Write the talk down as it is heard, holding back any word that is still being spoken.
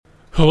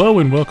Hello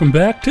and welcome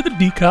back to the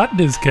DCOT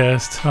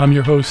Dizcast. I'm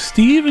your host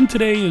Steve, and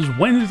today is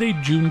Wednesday,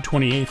 June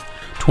 28th,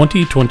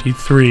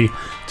 2023.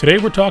 Today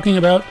we're talking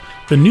about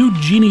the new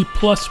Genie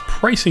Plus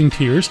pricing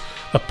tiers,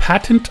 a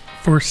patent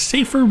for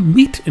safer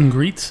meet and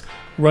greets,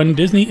 Run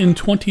Disney in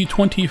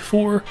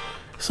 2024,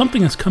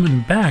 something is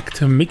coming back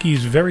to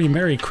Mickey's Very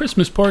Merry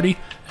Christmas Party,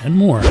 and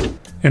more.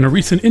 In a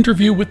recent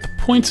interview with The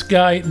Points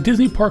Guy,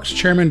 Disney Parks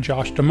Chairman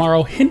Josh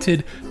D'Amaro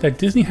hinted that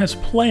Disney has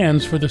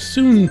plans for the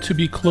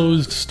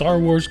soon-to-be-closed Star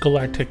Wars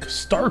Galactic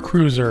Star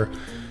Cruiser.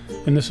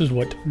 And this is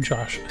what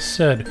Josh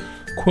said,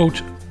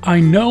 quote, "I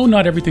know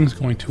not everything's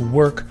going to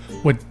work.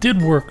 What did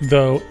work,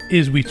 though,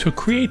 is we took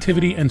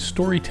creativity and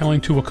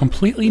storytelling to a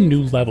completely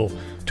new level,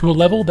 to a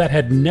level that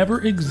had never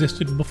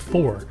existed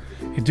before.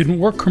 It didn't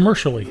work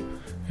commercially.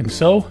 And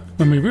so,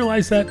 when we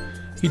realized that,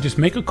 you just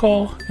make a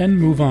call and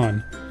move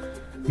on.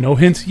 No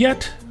hints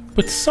yet,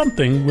 but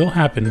something will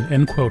happen,"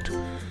 end quote.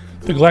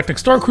 The Galactic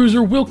Star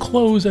Cruiser will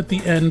close at the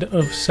end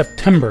of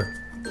September.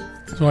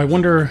 So I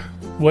wonder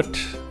what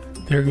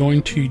they're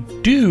going to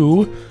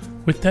do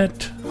with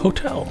that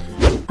hotel.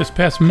 This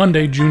past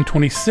Monday, June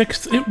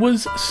 26th, it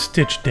was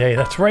Stitch Day.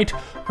 That's right,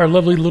 our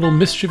lovely little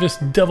mischievous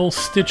devil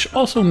Stitch,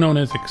 also known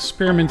as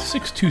Experiment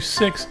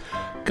 626,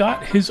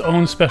 got his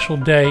own special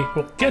day,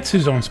 gets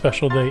his own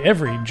special day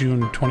every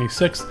June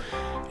 26th,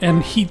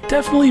 and he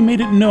definitely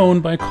made it known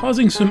by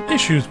causing some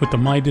issues with the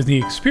My Disney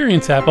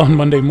Experience app on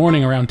Monday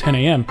morning around 10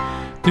 a.m.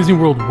 Disney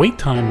World wait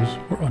times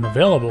were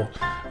unavailable.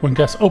 When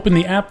guests opened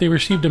the app, they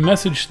received a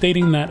message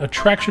stating that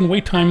attraction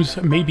wait times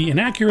may be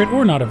inaccurate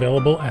or not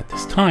available at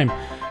this time.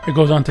 It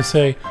goes on to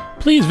say,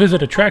 "Please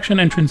visit attraction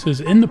entrances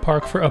in the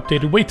park for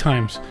updated wait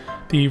times."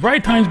 The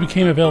ride times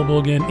became available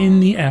again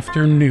in the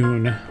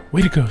afternoon.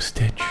 Way to go,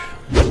 Stitch.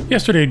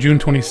 Yesterday, June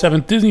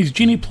 27th, Disney's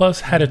Genie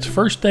Plus had its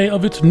first day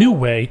of its new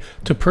way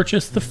to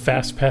purchase the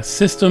FastPass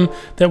system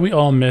that we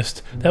all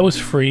missed, that was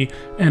free,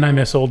 and I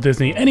miss old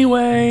Disney.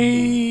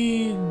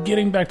 Anyway,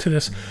 getting back to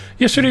this,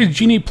 yesterday's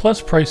Genie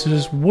Plus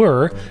prices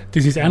were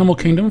Disney's Animal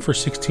Kingdom for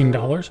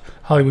 $16,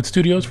 Hollywood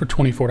Studios for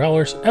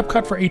 $24,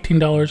 Epcot for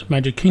 $18,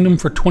 Magic Kingdom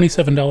for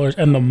 $27,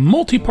 and the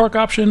multi-park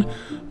option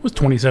was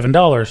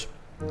 $27.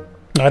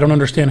 I don't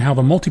understand how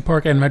the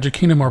multi-park and Magic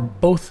Kingdom are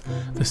both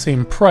the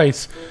same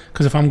price,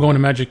 because if I'm going to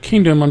Magic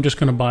Kingdom, I'm just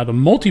going to buy the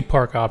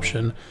multi-park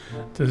option.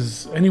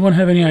 Does anyone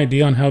have any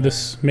idea on how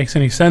this makes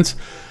any sense?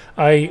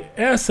 I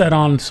asked that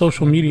on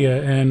social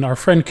media, and our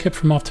friend Kip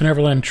from Off to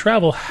Neverland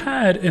Travel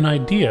had an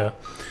idea.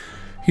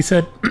 He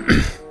said,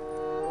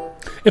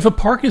 if a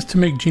park is to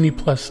make Genie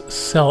Plus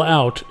sell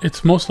out,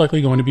 it's most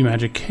likely going to be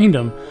Magic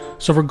Kingdom.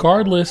 So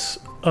regardless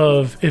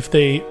of if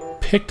they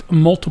picked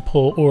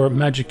multiple or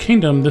Magic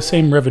Kingdom, the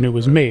same revenue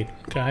was made.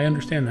 Okay, I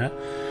understand that.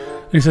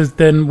 And he says,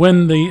 then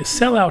when the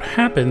sellout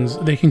happens,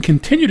 they can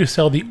continue to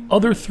sell the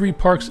other three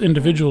parks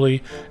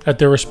individually at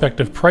their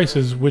respective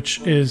prices, which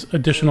is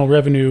additional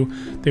revenue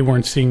they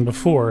weren't seeing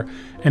before.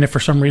 And if for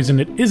some reason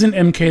it isn't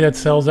MK that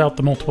sells out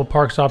the multiple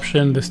parks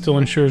option, this still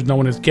ensures no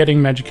one is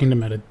getting Magic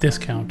Kingdom at a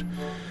discount.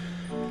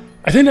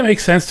 I think that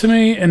makes sense to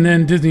me, and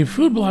then Disney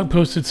Food Blog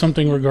posted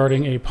something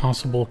regarding a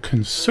possible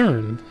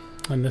concern.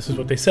 And this is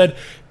what they said: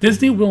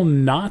 Disney will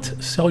not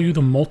sell you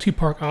the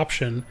multi-park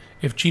option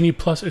if Genie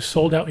Plus is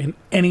sold out in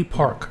any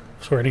park.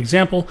 So for an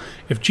example,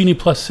 if Genie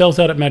Plus sells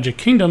out at Magic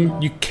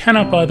Kingdom, you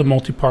cannot buy the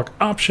multi-park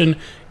option,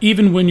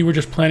 even when you were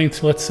just planning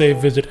to, let's say,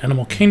 visit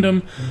Animal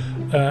Kingdom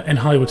and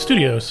Hollywood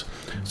Studios.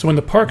 So when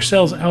the park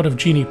sells out of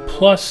Genie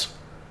Plus,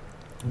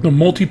 the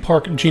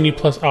multi-park Genie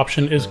Plus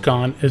option is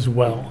gone as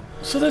well.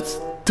 So that's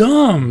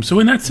dumb. So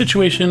in that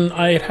situation,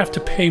 I'd have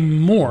to pay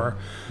more.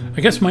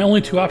 I guess my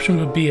only two options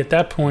would be at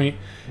that point,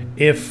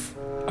 if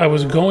I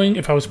was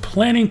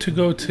planning to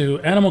go to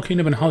Animal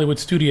Kingdom and Hollywood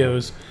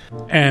Studios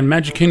and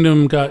Magic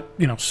Kingdom got,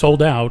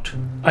 sold out,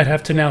 I'd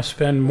have to now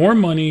spend more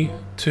money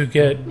to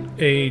get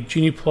a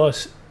Genie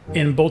Plus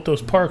in both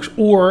those parks,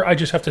 or I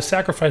just have to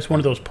sacrifice one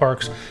of those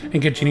parks and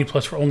get Genie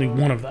Plus for only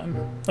one of them.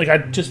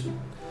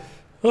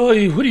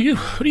 What do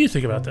you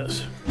think about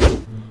this?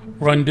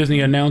 Run Disney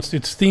announced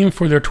its theme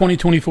for their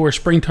 2024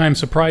 Springtime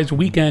Surprise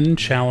Weekend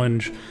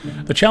Challenge.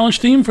 The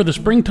challenge theme for the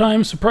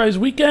Springtime Surprise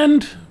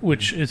Weekend,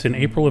 which is in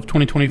April of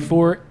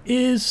 2024,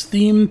 is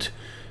themed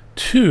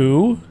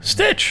to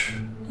Stitch.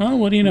 Well,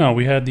 what do you know?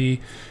 We had the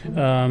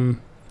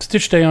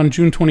Stitch Day on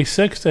June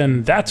 26th,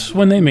 and that's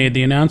when they made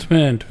the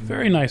announcement.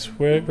 Very nice.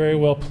 Very, very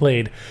well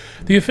played.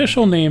 The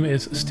official name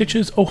is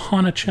Stitch's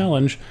Ohana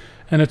Challenge,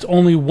 and it's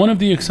only one of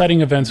the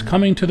exciting events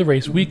coming to the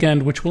race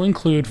weekend, which will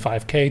include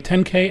 5K,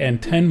 10K,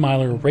 and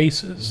 10-miler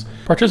races.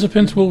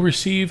 Participants will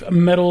receive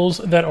medals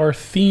that are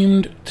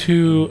themed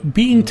to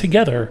being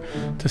together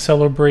to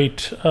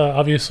celebrate,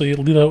 obviously,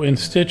 Lilo and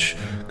Stitch,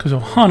 because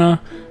Ohana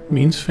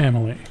means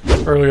family.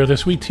 Earlier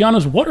this week,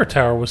 Tiana's water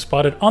tower was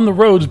spotted on the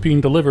roads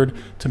being delivered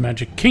to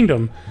Magic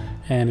Kingdom,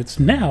 and it's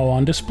now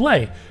on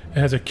display. It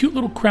has a cute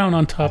little crown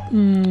on top.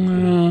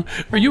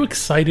 Are you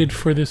excited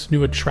for this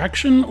new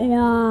attraction,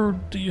 or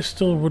do you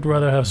still would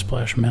rather have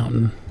Splash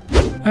Mountain?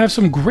 I have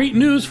some great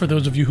news for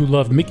those of you who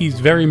love Mickey's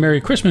Very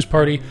Merry Christmas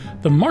Party.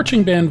 The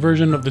marching band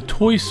version of the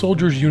Toy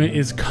Soldiers unit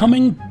is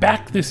coming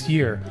back this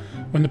year.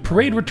 When the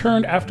parade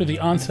returned after the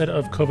onset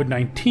of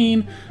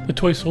COVID-19, the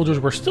Toy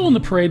Soldiers were still in the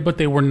parade, but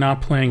they were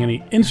not playing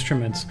any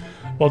instruments.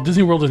 While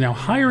Disney World is now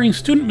hiring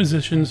student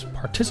musicians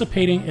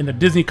participating in the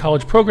Disney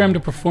College program to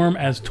perform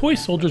as toy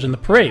soldiers in the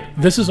parade.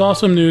 This is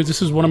awesome news.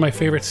 This is one of my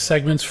favorite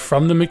segments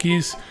from the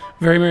Mickey's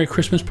Very Merry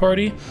Christmas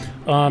Party.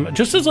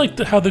 Just as like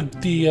how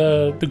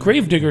the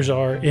Gravediggers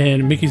are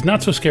in Mickey's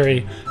Not So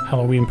Scary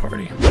Halloween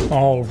Party.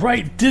 All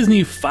right,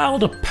 Disney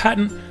filed a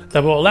patent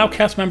that will allow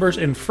cast members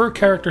in fur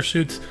character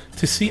suits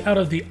to see out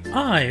of the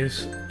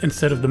eyes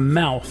instead of the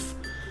mouth.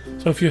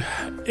 So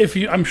if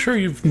you, I'm sure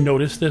you've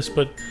noticed this,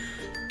 but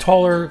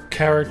taller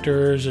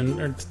characters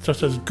and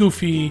such as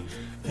Goofy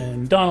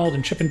and Donald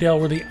and Chip and Dale,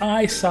 where the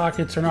eye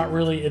sockets are not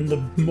really in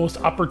the most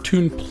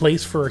opportune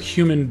place for a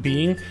human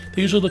being,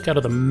 they usually look out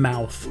of the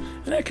mouth,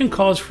 and that can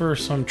cause for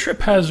some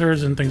trip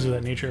hazards and things of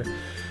that nature.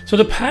 So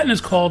the patent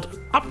is called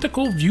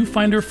Optical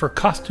Viewfinder for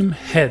Costume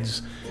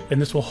Heads,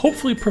 and this will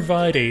hopefully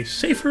provide a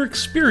safer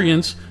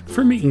experience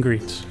for meet and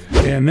greets.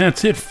 And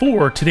that's it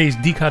for today's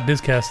DCOT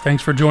Discast.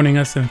 Thanks for joining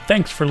us, and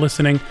thanks for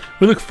listening.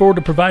 We look forward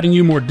to providing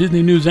you more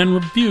Disney news and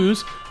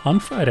reviews on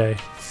Friday.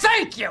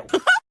 Thank you!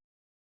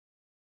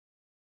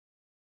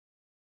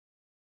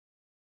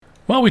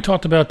 Well, we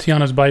talked about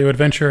Tiana's Bayou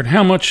Adventure and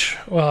how much,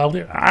 well,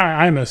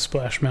 I miss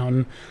Splash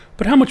Mountain,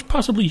 but how much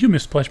possibly you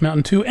miss Splash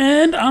Mountain too.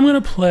 And I'm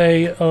going to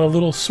play a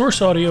little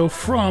source audio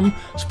from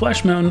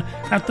Splash Mountain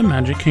at the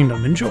Magic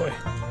Kingdom. Enjoy.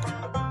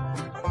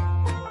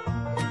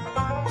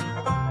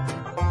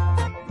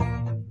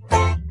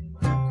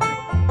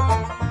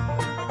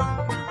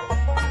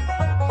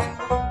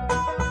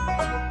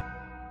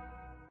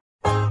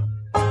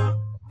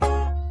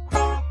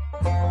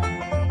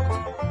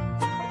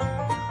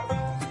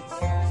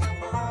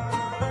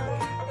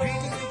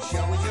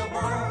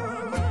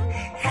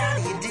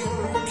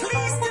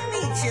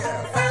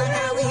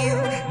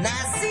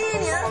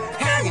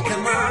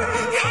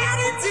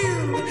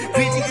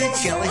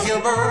 Show us your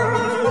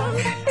ball.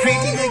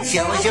 Pretty good,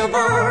 show us your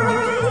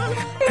ball.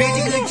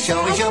 Pretty good, show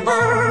us your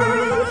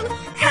ball.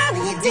 How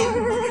do you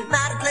do?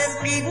 Not a pleasant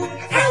greeting.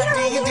 How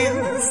do you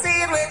do? Say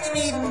it when you're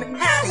meeting.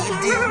 How do you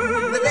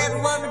do? With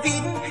everyone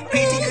repeating.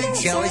 Pretty good,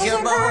 show us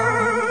your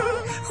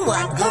ball.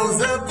 What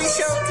goes up is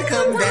sure to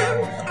come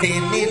down.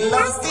 Penny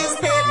lost is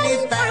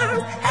penny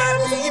found.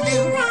 How do you do?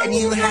 And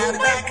you had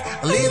it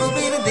back. A little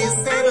bit of this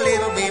and a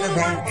little bit of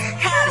that.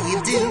 How do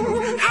you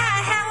do?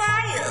 Hi, how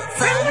are you?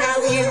 Fine, how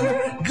are you?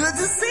 Good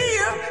to see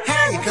you.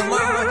 How you come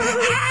on?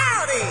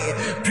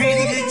 Howdy.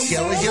 Pretty good,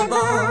 show us your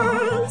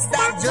ball.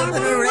 Stop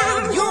jumping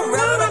around. You're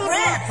running out of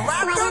breath.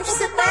 Why don't you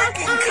sit back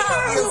and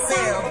calm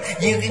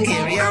yourself? You can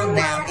carry on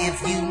now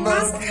if you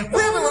must.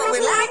 Well,